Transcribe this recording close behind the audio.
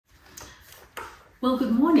Well,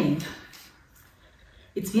 good morning.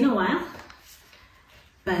 It's been a while,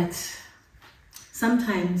 but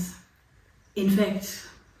sometimes, in fact,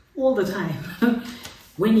 all the time,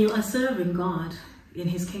 when you are serving God in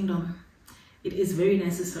His kingdom, it is very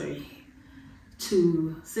necessary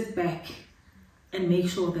to sit back and make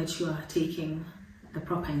sure that you are taking the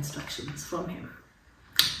proper instructions from Him.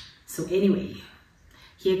 So anyway,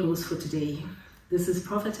 here goes for today. This is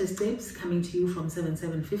Prophetess Debs coming to you from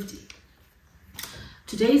 7750.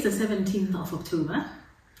 Today is the 17th of October,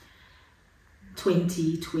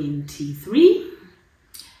 2023,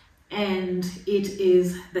 and it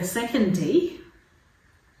is the second day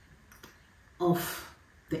of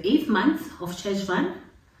the 8th month of Cheshvan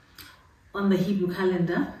on the Hebrew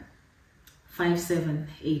calendar,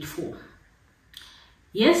 5784.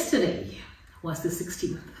 Yesterday was the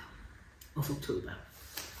 16th of October.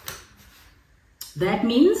 That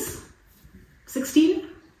means 16,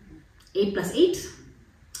 8 plus 8,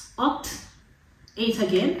 oct, 8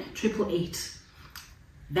 again, 888.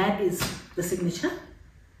 That is the signature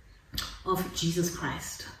of Jesus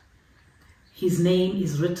Christ. His name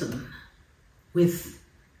is written with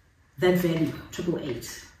that value,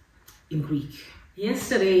 888 in Greek.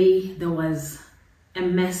 Yesterday there was a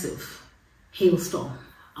massive hailstorm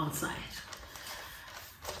outside.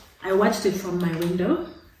 I watched it from my window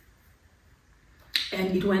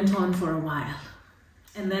and it went on for a while.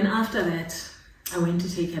 And then after that, I went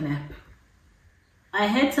to take a nap. I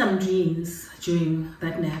had some dreams during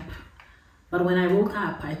that nap, but when I woke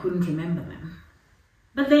up, I couldn't remember them.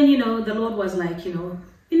 But then, the Lord was like, in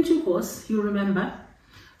due course, you remember.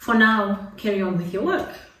 For now, carry on with your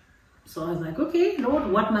work. So I was like, okay, Lord,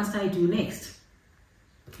 what must I do next?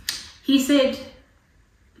 He said,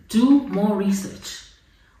 do more research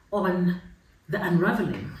on the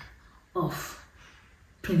unraveling of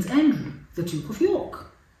Prince Andrew, the Duke of York.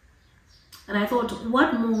 And I thought,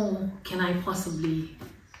 what more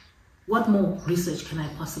research can I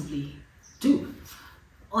possibly do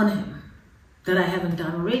on him that I haven't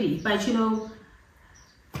done already? But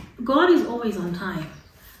God is always on time.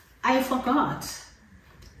 I forgot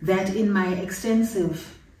that in my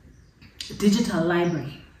extensive digital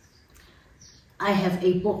library, I have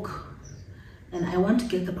a book, and I want to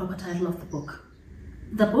get the proper title of the book.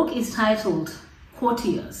 The book is titled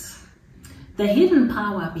Courtiers: The Hidden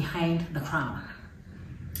Power Behind the Crown,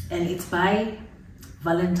 and it's by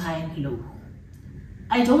Valentine Lowe.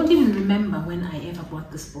 I don't even remember when I ever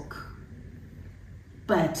bought this book,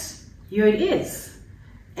 but here it is.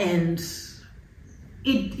 And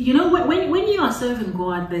when you are serving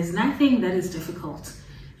God, there's nothing that is difficult.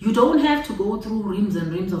 You don't have to go through reams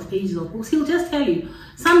and reams of pages of books. He'll just tell you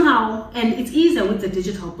somehow, and it's easier with the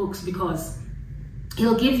digital books because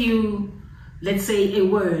he'll give you, let's say, a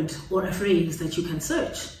word or a phrase that you can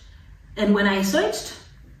search. And when I searched,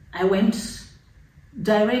 I went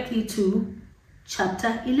directly to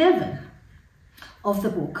chapter 11 of the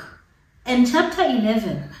book. And chapter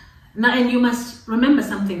 11, now, and you must remember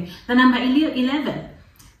something, the number 11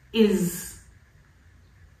 is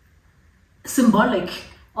symbolic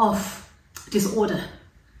of disorder,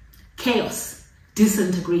 chaos,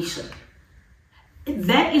 disintegration.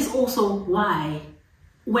 That is also why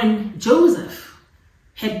when Joseph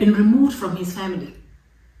had been removed from his family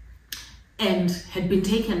and had been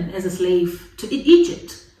taken as a slave to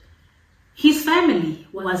Egypt, his family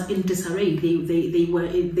was in disarray. They were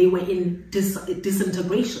in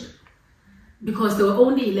disintegration because there were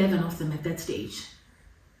only 11 of them at that stage,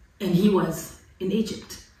 and he was in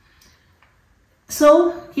Egypt.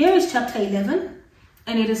 So here is chapter 11,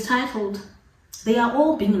 and it is titled, They Are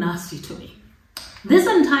All Being Nasty to Me. This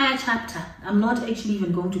entire chapter, I'm not actually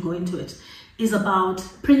even going to go into it, is about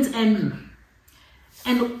Prince Andrew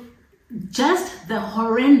and just the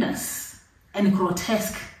horrendous and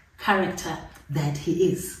grotesque character that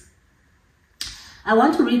he is. I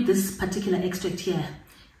want to read this particular extract here.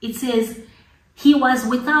 It says, he was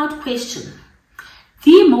without question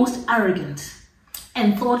the most arrogant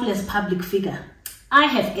and thoughtless public figure I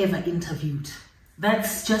have ever interviewed.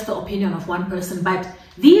 That's just the opinion of one person, but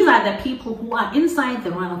these are the people who are inside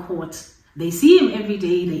the royal court. They see him every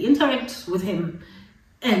day, they interact with him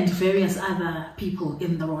and various other people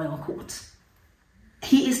in the royal court.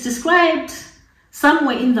 He is described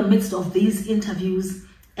somewhere in the midst of these interviews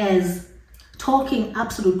as talking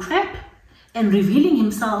absolute crap and revealing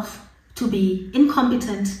himself to be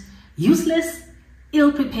incompetent, useless,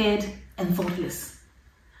 ill-prepared, and thoughtless.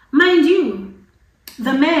 Mind you,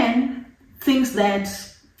 the man thinks that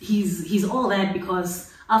he's all that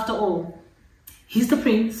because, after all, he's the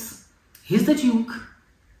prince, he's the duke,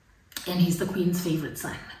 and he's the queen's favorite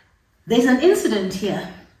son. There's an incident here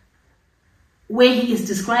where he is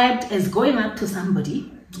described as going up to somebody,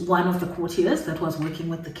 one of the courtiers that was working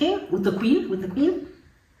with the king, with the queen.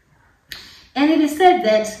 And it is said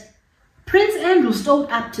that Prince Andrew strode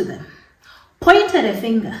up to them, pointed a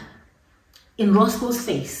finger in Roscoe's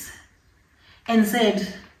face, and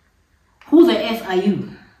said, "Who the F are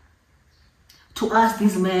you to ask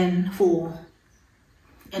this man for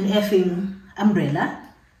an effing umbrella?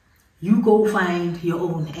 You go find your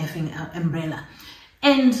own effing umbrella."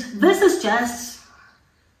 And this is just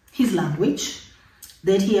his language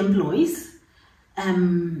that he employs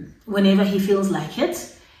whenever he feels like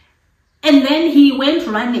it. And then he went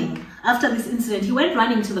running, after this incident, he went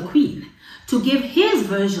running to the queen to give his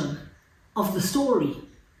version of the story,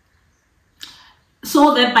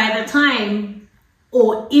 so that by the time,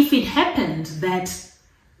 or if it happened that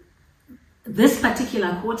this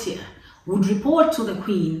particular courtier would report to the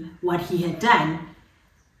queen what he had done,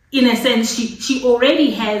 in a sense, she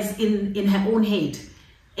already has in her own head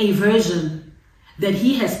a version that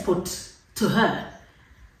he has put to her.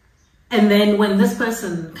 And then when this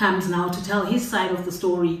person comes now to tell his side of the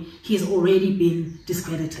story, he's already been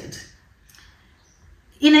discredited.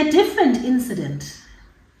 In a different incident,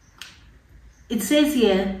 it says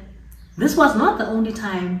here, this was not the only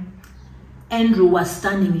time Andrew was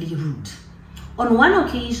stunningly rude. On one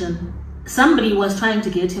occasion, somebody was trying to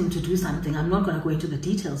get him to do something. I'm not going to go into the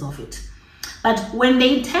details of it. But when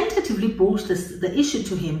they tentatively broached the issue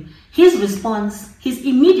to him, his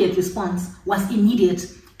immediate response was immediate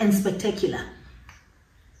and spectacular.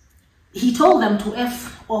 He told them to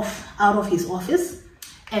F off out of his office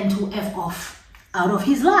and to F off out of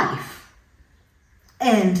his life.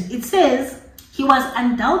 And it says he was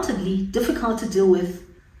undoubtedly difficult to deal with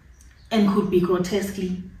and could be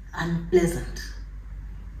grotesquely unpleasant.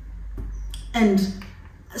 And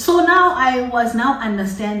so now I was now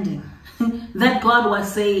understanding that God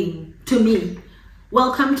was saying to me,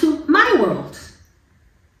 welcome to my world.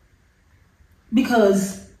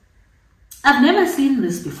 Because I've never seen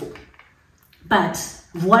this before. But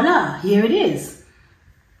voila, here it is.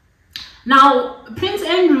 Now, Prince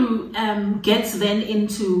Andrew gets then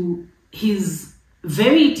into his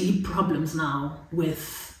very deep problems now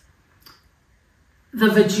with the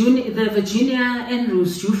Virginia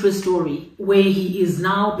Andrews Jufre story, where he is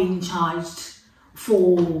now being charged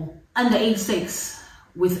for underage sex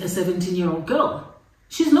with a 17-year-old girl.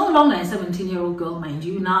 She's no longer a 17-year-old girl, mind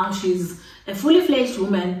you. Now she's a fully fledged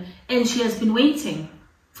woman, and she has been waiting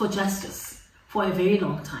for justice for a very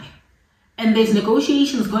long time. And there's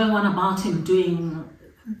negotiations going on about him doing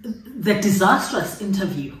the disastrous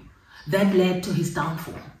interview that led to his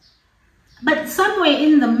downfall. But somewhere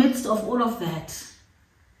in the midst of all of that,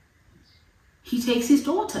 he takes his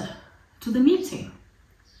daughter to the meeting.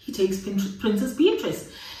 He takes Princess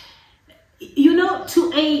Beatrice. You know,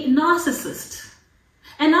 to a narcissist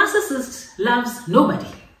loves nobody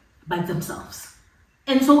but themselves.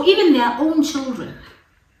 And so even their own children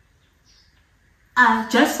are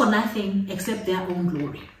just for nothing except their own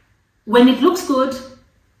glory. When it looks good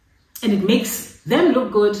and it makes them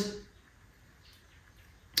look good,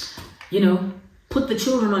 you know, put the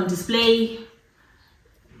children on display.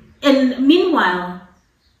 And meanwhile,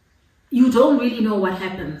 you don't really know what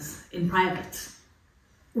happens in private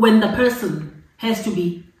when the person has to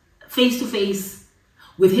be face to face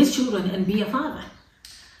with his children and be a father.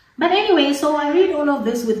 But anyway, so I read all of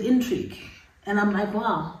this with intrigue, and I'm like,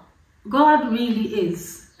 wow, God really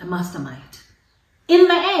is a mastermind. In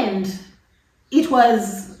the end, it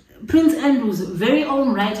was Prince Andrew's very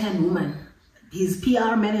own right-hand woman, his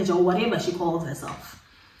PR manager or whatever she calls herself,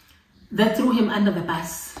 that threw him under the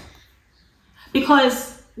bus.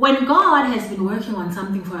 Because when God has been working on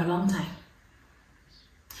something for a long time,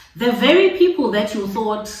 the very people that you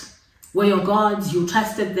thought were your gods, you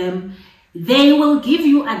trusted them, they will give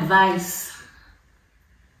you advice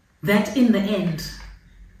that in the end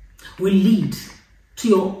will lead to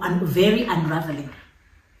your very unraveling.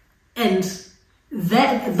 And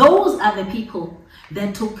those are the people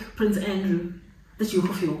that took Prince Andrew, the Duke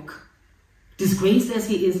of York, disgraced as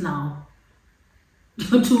he is now,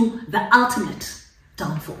 to the ultimate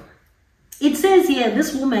downfall. It says here,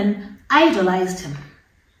 this woman idolized him.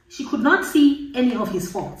 She could not see any of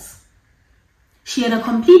his faults. She had a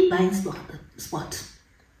complete blind spot.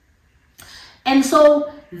 And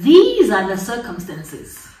so these are the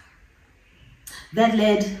circumstances that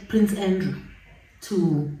led Prince Andrew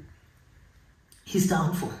to his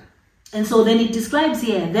downfall. And so then it describes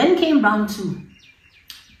here, then came round 2.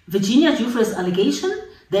 Virginia Jufre's allegation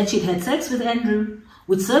that she'd had sex with Andrew,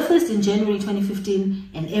 which surfaced in January 2015,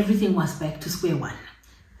 and everything was back to square one.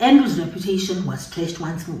 Andrew's reputation was trashed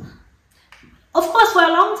once more. Of course, for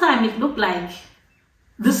a long time, it looked like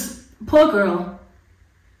this poor girl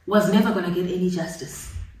was never going to get any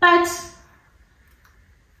justice. But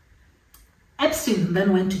Epstein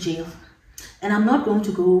then went to jail. And I'm not going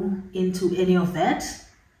to go into any of that.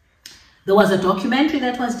 There was a documentary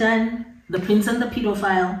that was done, The Prince and the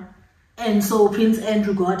Pedophile. And so Prince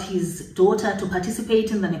Andrew got his daughter to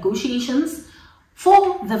participate in the negotiations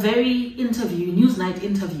for the very interview, Newsnight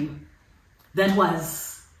interview, that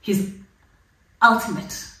was his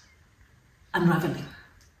ultimate unraveling.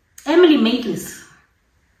 Emily Maitlis,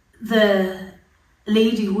 the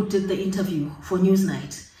lady who did the interview for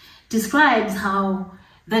Newsnight, describes how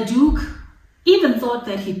the Duke even thought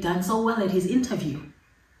that he'd done so well at his interview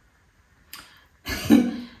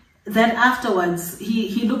that afterwards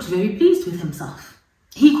he looked very pleased with himself.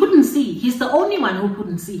 He couldn't see, he's the only one who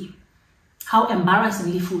couldn't see how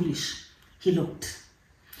embarrassingly foolish he looked.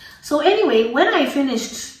 So anyway, when I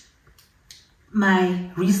finished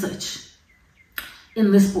my research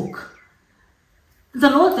in this book, the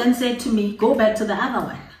Lord then said to me, go back to the other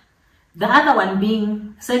one. The other one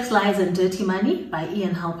being Sex, Lies and Dirty Money by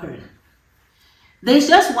Ian Halperin. There's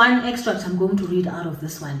just one extract I'm going to read out of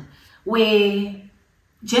this one, where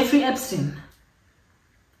Jeffrey Epstein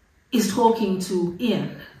is talking to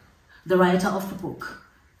Ian, the writer of the book,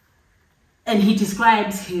 and he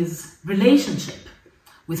describes his relationship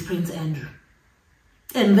with Prince Andrew.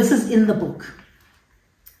 And this is in the book.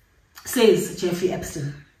 Says Jeffrey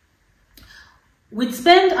Epstein, we'd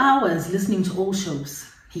spend hours listening to old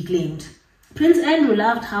shows, he claimed. Prince Andrew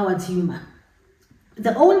loved Howard's humor.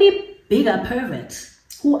 The only bigger pervert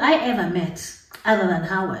who I ever met other than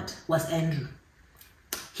Howard was Andrew.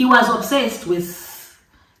 He was obsessed with,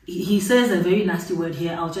 he says a very nasty word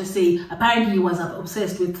here, I'll just say, apparently he was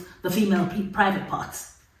obsessed with the female private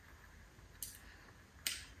parts.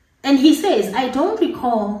 And he says, I don't think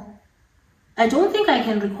I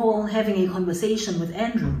can recall having a conversation with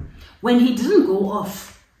Andrew when he didn't go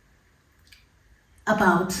off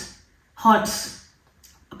about hot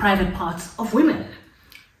private parts of women.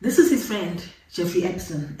 This is his friend, Jeffrey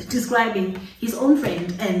Epstein, describing his own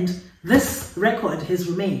friend, and this record has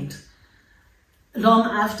remained long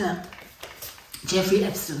after Jeffrey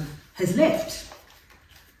Epstein has left.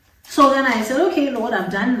 So then I said, okay, Lord,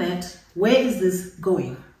 I've done that. Where is this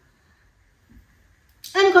going?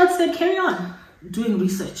 And God said, carry on doing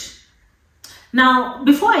research. Now,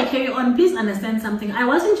 before I carry on, please understand something. I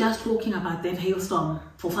wasn't just talking about that hailstorm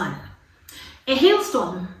for fun. A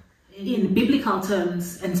hailstorm, in biblical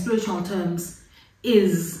terms and spiritual terms,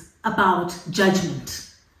 is about judgment.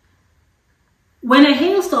 When a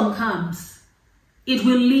hailstorm comes, it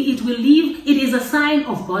is a sign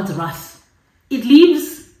of God's wrath. It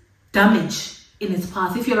leaves damage in its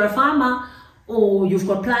path. If you're a farmer or you've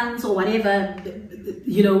got plants or whatever,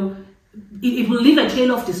 you know, it will leave a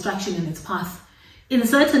trail of destruction in its path. In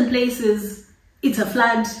certain places, it's a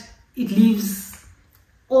flood. It leaves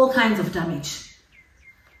all kinds of damage.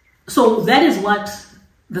 So that is what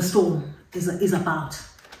the storm is about.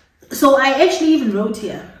 So I actually even wrote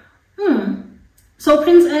here, so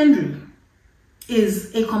Prince Andrew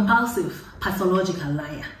is a compulsive, pathological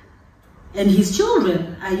liar. And his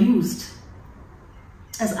children are used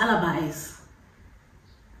as alibis.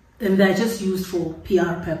 And they're just used for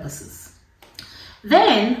PR purposes.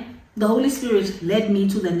 Then the Holy Spirit led me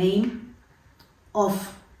to the name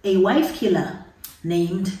of a wife killer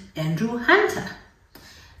named Andrew Hunter.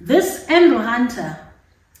 This Andrew Hunter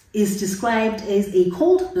is described as a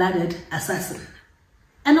cold-blooded assassin.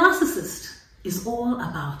 A narcissist is all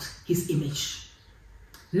about his image.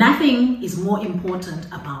 Nothing is more important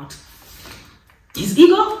about his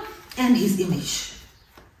ego and his image.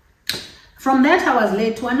 From that, I was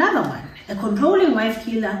led to another one, a controlling wife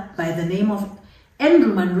killer by the name of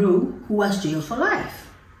Andrew Monroe, who was jailed for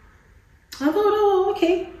life. I thought, oh,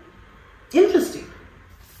 okay, interesting.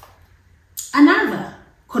 Another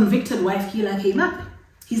convicted wife killer came up.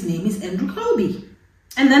 His name is Andrew Colby.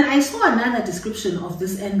 And then I saw another description of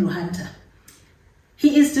this Andrew Hunter.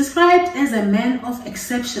 He is described as a man of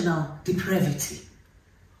exceptional depravity.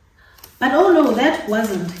 But oh no, that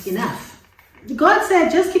wasn't enough. God said,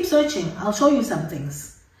 just keep searching. I'll show you some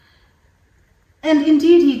things. And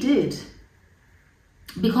indeed he did.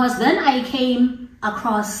 Because then I came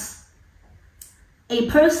across a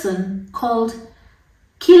person called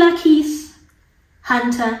Killer Keith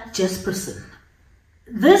Hunter Jesperson.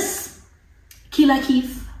 This Killer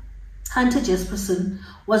Keith Hunter Jesperson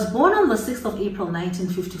was born on the 6th of April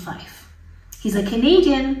 1955. He's a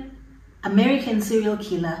Canadian-American serial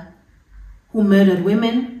killer who murdered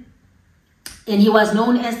women, and he was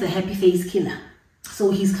known as the Happy Face Killer.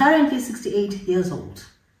 So he's currently 68 years old.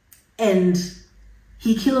 And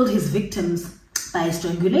he killed his victims by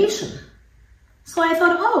strangulation. So I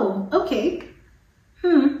thought, oh, okay.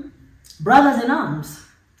 Brothers in arms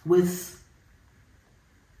with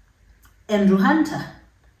Andrew Hunter,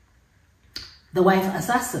 the wife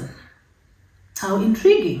assassin. How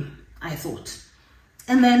intriguing, I thought.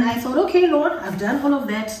 And then I thought, okay, Lord, I've done all of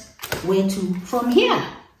that. Where to from here?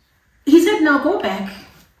 He said, now go back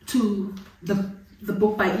to the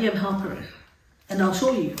book by E.M. Halperin, and I'll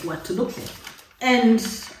show you what to look for. And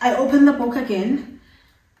I opened the book again,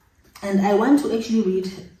 and I want to actually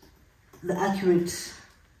read the accurate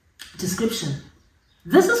description.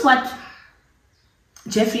 This is what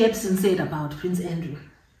Jeffrey Epstein said about Prince Andrew.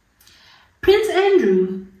 Prince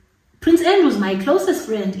Andrew's my closest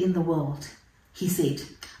friend in the world, he said.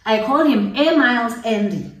 I call him Air Miles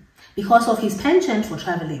Andy because of his penchant for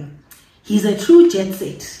traveling. He's a true jet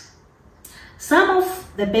set. Some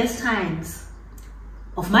of the best times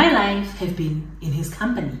of my life have been in his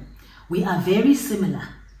company. We are very similar.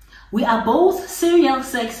 We are both serial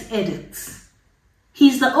sex addicts.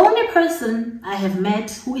 He's the only person I have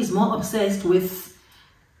met who is more obsessed with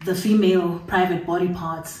the female private body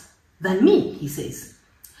parts than me, he says.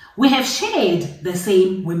 We have shared the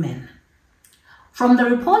same women. From the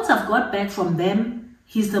reports I've got back from them,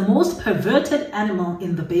 he's the most perverted animal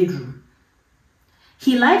in the bedroom.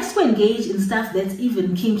 He likes to engage in stuff that's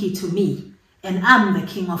even kinky to me, and I'm the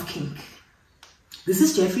king of kink. This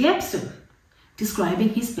is Jeffrey Epstein describing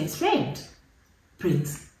his best friend,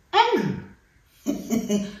 Prince Andrew.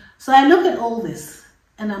 So I look at all this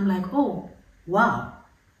and I'm like, oh, wow.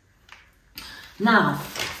 Now,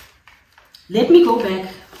 let me go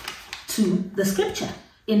back to the scripture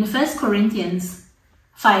in 1 Corinthians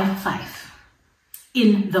 5:5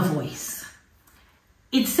 in the Voice.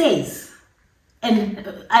 It says,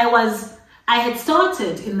 and I had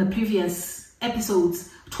started in the previous episodes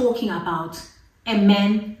talking about a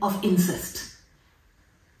man of incest.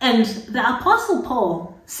 And the Apostle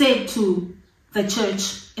Paul said to the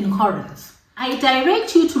church in Corinth, I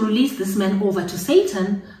direct you to release this man over to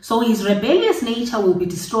Satan, so his rebellious nature will be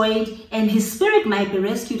destroyed and his spirit might be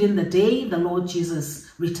rescued in the day the Lord Jesus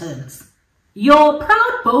returns. Your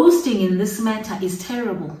proud boasting in this matter is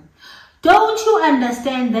terrible. Don't you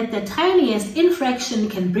understand that the tiniest infraction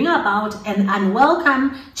can bring about an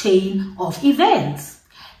unwelcome chain of events?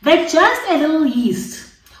 That just a little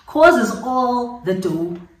yeast causes all the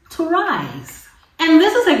dough to rise. And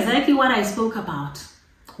this is exactly what I spoke about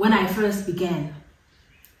when I first began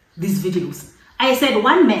these videos. I said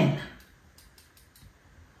one man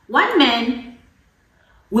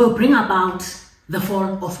will bring about the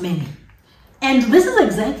fall of many. And this is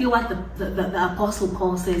exactly what the Apostle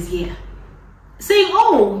Paul says here. Saying,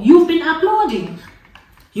 oh, you've been applauding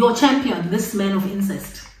your champion, this man of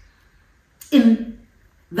incest, in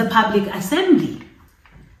the public assembly.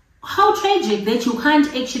 How tragic that you can't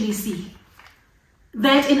actually see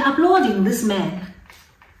that in applauding this man,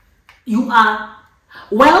 you are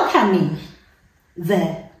welcoming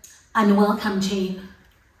the unwelcome chain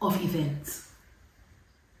of events.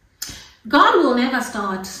 God will never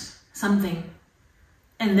start something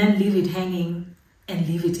and then leave it hanging and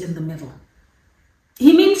leave it in the middle.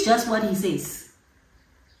 He means just what he says.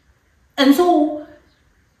 And so,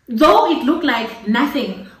 though it looked like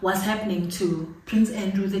nothing was happening to Prince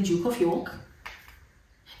Andrew, the Duke of York,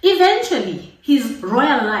 eventually his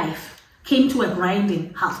royal life came to a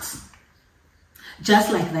grinding halt.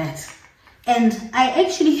 Just like that. And I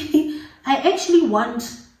actually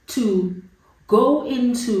want to go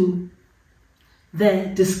into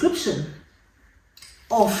the description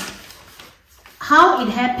of how it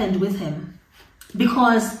happened with him,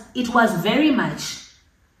 because it was very much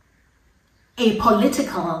a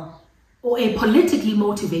political or a politically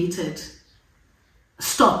motivated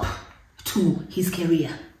stop to his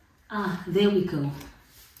career. There we go.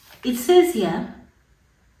 It says here,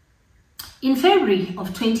 in February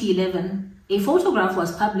of 2011, a photograph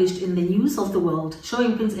was published in the News of the World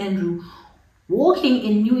showing Prince Andrew walking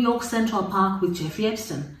in New York Central Park with Jeffrey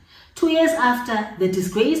Epstein, 2 years after the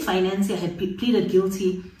disgraced financier had pleaded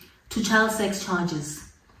guilty to child sex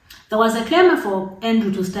charges. There was a clamor for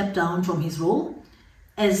Andrew to step down from his role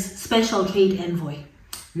as special trade envoy.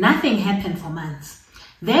 Nothing happened for months.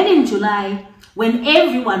 Then in July, when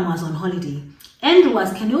everyone was on holiday, Andrew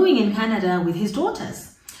was canoeing in Canada with his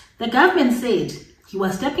daughters. The government said he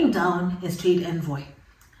was stepping down as trade envoy.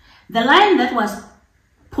 The line that was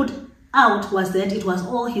put out was that it was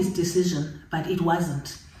all his decision, but it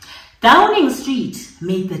wasn't. Downing Street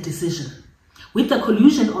made the decision, with the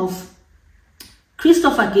collusion of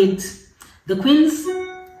Christopher Gate, the Queen's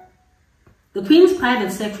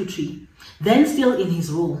private secretary, then still in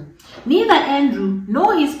his role. Neither Andrew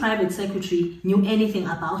nor his private secretary knew anything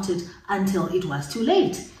about it until it was too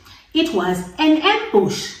late. It was an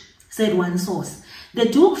ambush, said one source. The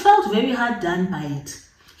Duke felt very hard done by it.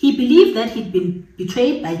 He believed that he'd been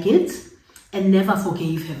betrayed by Gibbs and never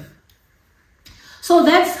forgave him. So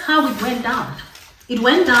that's how it went down. It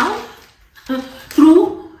went down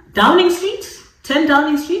through Downing Street, 10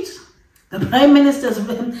 Downing Street, the Prime Minister's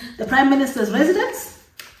residence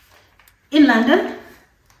in London,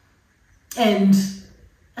 and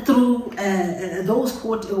through that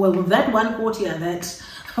one courtier that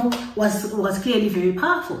was clearly very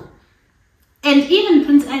powerful. And even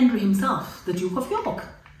Prince Andrew himself, the Duke of York,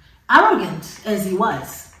 arrogant as he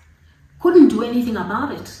was, couldn't do anything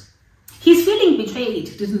about it. His feeling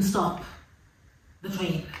betrayed didn't stop the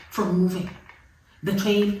train from moving. The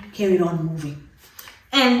train carried on moving.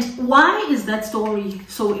 And why is that story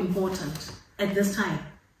so important at this time?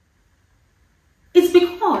 It's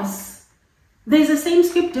because there's the same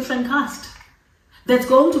script, different cast that's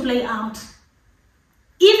going to play out,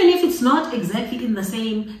 even if it's not exactly in the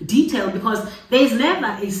same detail, because there's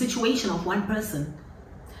never a situation of one person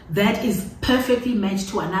that is perfectly matched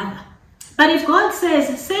to another. But if God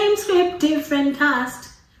says same script, different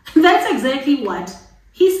cast, that's exactly what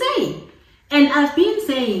he's saying. And I've been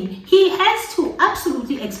saying he has to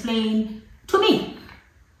absolutely explain to me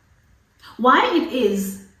why it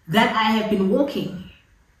is that I have been walking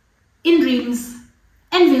in dreams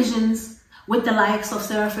and visions with the likes of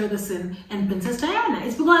Sarah Ferguson and Princess Diana.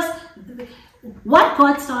 It's because what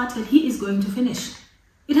God started, he is going to finish.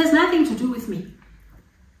 It has nothing to do with me.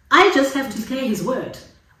 I just have to declare his word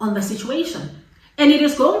on the situation, and it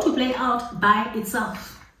is going to play out by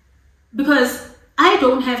itself, because I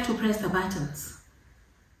don't have to press the buttons.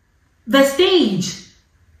 The stage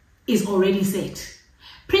is already set.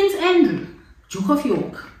 Prince Andrew, Duke of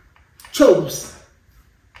York, chose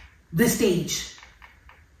the stage,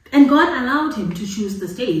 and God allowed him to choose the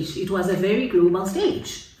stage. It was a very global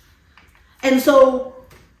stage. And so,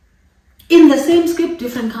 in the same script,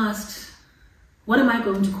 different cast, what am I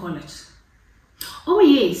going to call it? Oh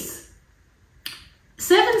yes,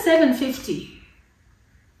 7750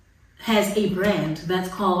 has a brand that's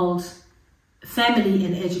called Family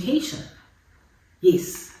and Education.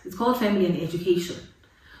 Yes, it's called Family and Education.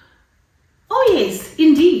 Oh yes,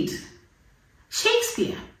 indeed.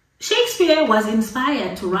 Shakespeare was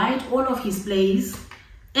inspired to write all of his plays,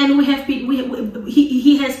 and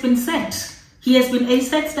he has been a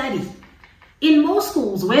set study in most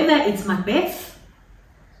schools, whether it's Macbeth,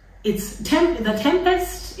 it's The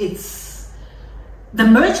Tempest, it's The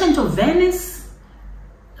Merchant of Venice.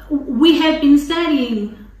 We have been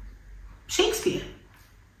studying Shakespeare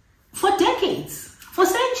for decades, for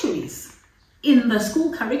centuries in the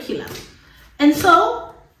school curriculum. And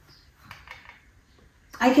so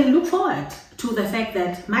I can look forward to the fact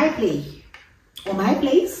that my play or my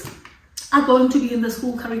plays are going to be in the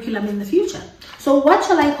school curriculum in the future. So what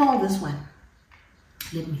shall I call this one?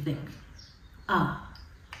 Let me think.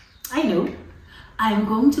 I know. I'm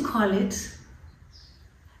going to call it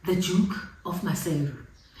the Duke of Maseru.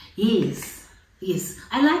 Yes,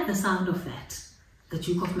 I like the sound of that, the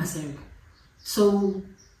Duke of Maseru. So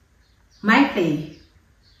my play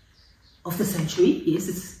of the century,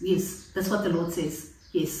 yes, that's what the Lord says.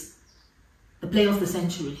 Yes, the play of the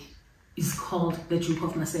century is called the Duke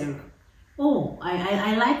of Maseru. Oh,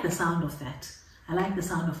 I like the sound of that. I like the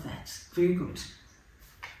sound of that. Very good.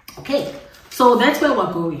 Okay, so that's where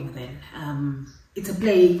we're going then. It's a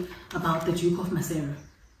play about the Duke of Maseru.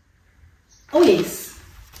 Oh yes.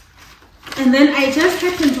 And then I just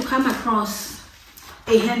happened to come across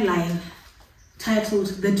a headline titled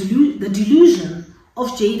The Delusion of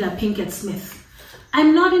Jada Pinkett Smith.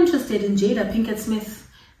 I'm not interested in Jada Pinkett Smith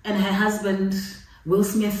and her husband, Will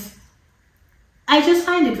Smith. I just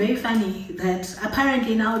find it very funny that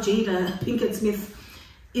apparently now Jada Pinkett Smith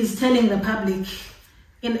is telling the public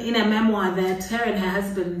in a memoir that her and her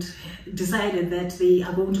husband decided that they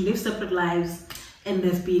are going to live separate lives, and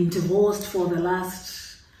they've been divorced for the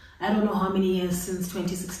last, I don't know how many years, since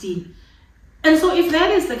 2016. And so if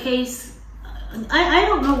that is the case, I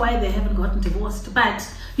don't know why they haven't gotten divorced. But,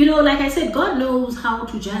 you know, like I said, God knows how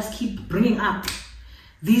to just keep bringing up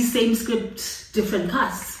these same script, different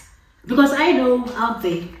casts. Because I know out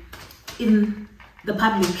there in the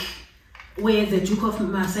public where the Duke of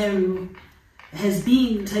Maseru has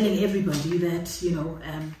been telling everybody that, you know,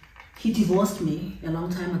 he divorced me a long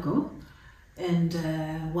time ago, and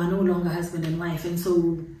we're no longer husband and wife, and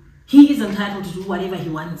so he is entitled to do whatever he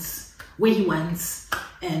wants, where he wants,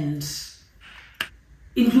 and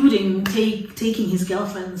including taking his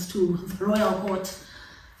girlfriends to the royal court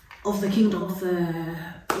of the kingdom of the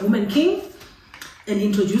woman king and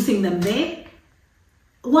introducing them there.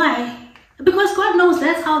 Why? Because God knows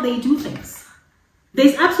that's how they do things.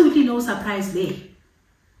 There's absolutely no surprise there.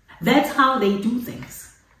 That's how they do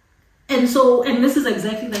things. And so, and this is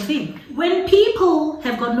exactly the thing. When people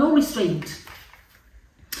have got no restraint,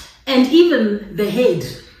 and even the head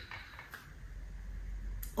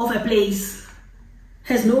of a place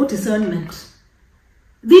has no discernment,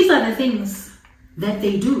 these are the things that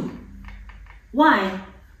they do. Why?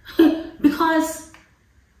 Because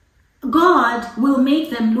God will make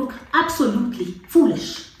them look absolutely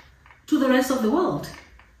foolish to the rest of the world.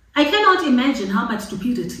 I cannot imagine how much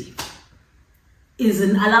stupidity is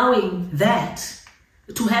in allowing that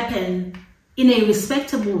to happen in a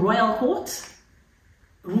respectable royal court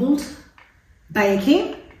ruled by a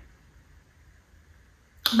king.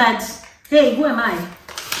 But hey, who am I?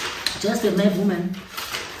 Just a mad woman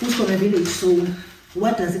who's from a village, so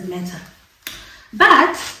what does it matter?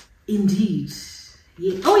 But indeed,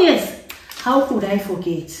 yeah. Oh yes, how could I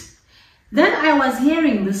forget? Then I was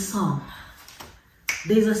hearing this song.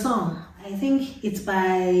 There's a song, I think it's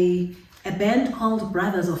by a band called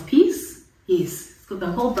Brothers of Peace. Yes,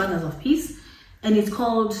 they're called Brothers of Peace, and it's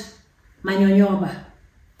called Manyonyoba.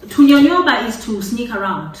 To nyonyoba is to sneak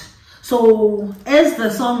around. So as the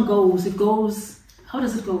song goes, it goes, how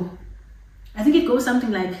does it go? I think it goes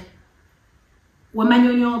something like,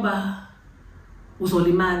 Wamanyonyoba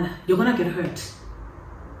uzolimala, you're gonna get hurt.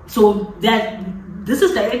 So that this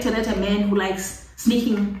is directed at a man who likes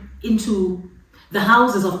sneaking into the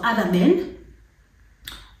houses of other men.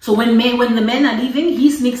 So when the men are leaving,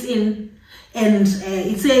 he sneaks in, and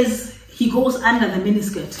it says he goes under the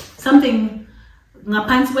miniskirt. Something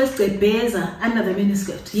under the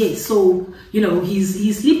miniskirt. Yes, so you know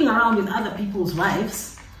he's sleeping around with other people's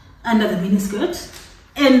wives under the miniskirt.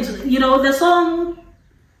 And you know the song,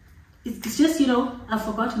 it's just, you know, I've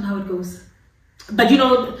forgotten how it goes. But you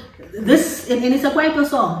know, this, and it's a quite a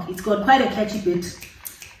song. It's got quite a catchy bit.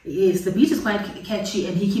 Yes, the beat is quite catchy,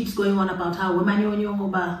 and he keeps going on about how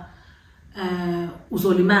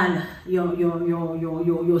uzolimala,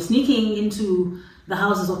 you're sneaking into the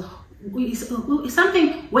houses of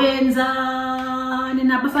something.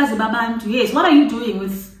 Yes, what are you doing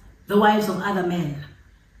with the wives of other men?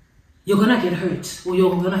 You're gonna get hurt, or you're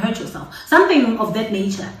gonna hurt yourself. Something of that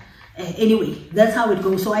nature. Anyway, that's how it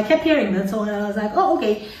goes. So I kept hearing that song, and I was like, oh,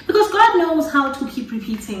 okay, because God knows how to keep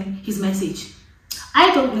repeating his message.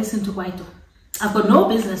 I don't listen to Kwaito. I've got no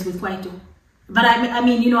business with Kwaito. But I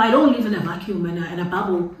mean, you know, I don't live in a vacuum and a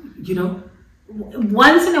bubble, you know.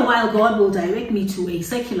 Once in a while, God will direct me to a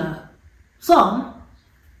secular song,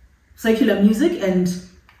 secular music, and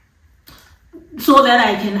so that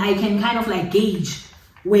I can kind of like gauge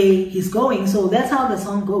where he's going. So that's how the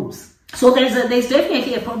song goes. So there's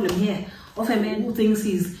definitely a problem here of a man who thinks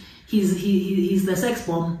he's the sex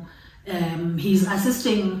bomb. He's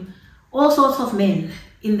assisting all sorts of men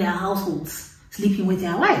in their households, sleeping with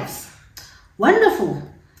their wives. Wonderful.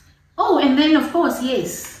 Oh, and then of course,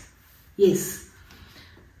 yes.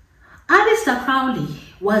 Aleister Crowley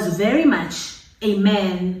was very much a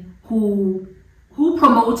man who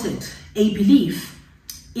promoted a belief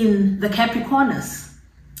in the Capricornus,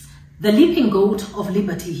 the leaping goat of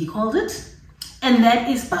liberty, he called it, and that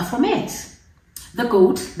is Baphomet, the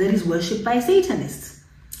goat that is worshipped by Satanists.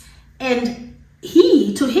 And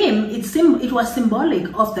to him, it was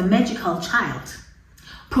symbolic of the magical child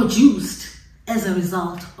produced as a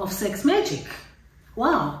result of sex magic.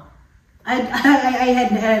 Wow. I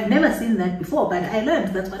had never seen that before, but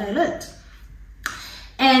that's what I learned.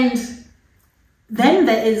 And then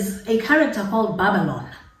there is a character called Babylon,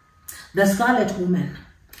 the Scarlet Woman,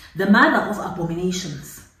 the mother of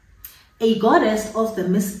abominations, a goddess of the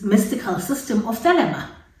mystical system of Thelema.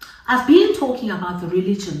 I've been talking about the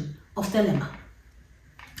religion of Thelema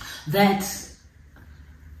that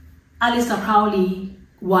Aleister Crowley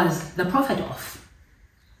was the prophet of.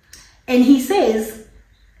 And he says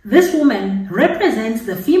this woman represents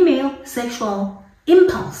the female sexual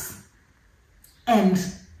impulse, and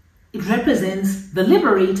it represents the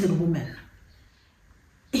liberated woman.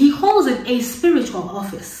 He calls it a spiritual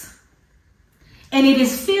office, and it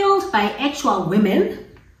is filled by actual women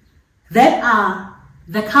that are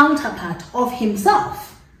the counterpart of himself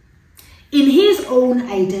in his own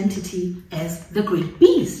identity as the great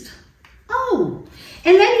beast. Oh,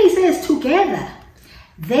 and then he says together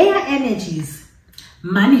their energies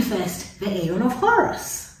manifest the Aeon of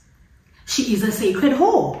Horus. She is a sacred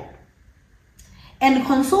whore and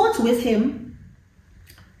consorts with him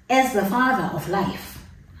as the father of life,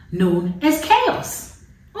 known as Chaos.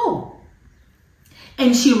 Oh,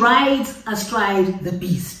 and she rides astride the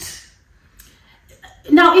beast.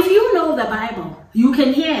 Now, if you know the Bible, you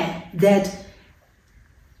can hear that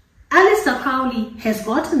Alistair Crowley has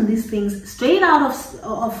gotten these things straight out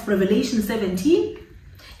of Revelation 17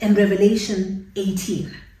 and Revelation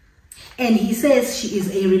 18. And he says she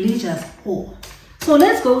is a religious whore. So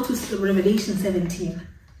let's go to Revelation 17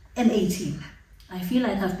 and 18. I feel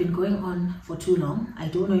like I've been going on for too long. I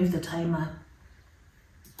don't know if the timer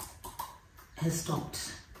has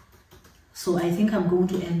stopped. So I think I'm going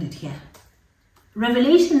to end it here.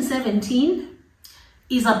 Revelation 17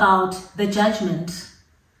 is about the judgment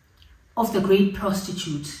of the great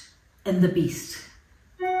prostitute and the beast,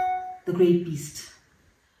 the great beast.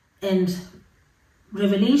 And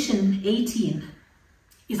Revelation 18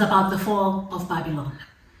 is about the fall of Babylon.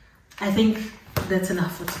 I think that's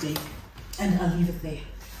enough for today, and I'll leave it there.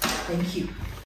 Thank you.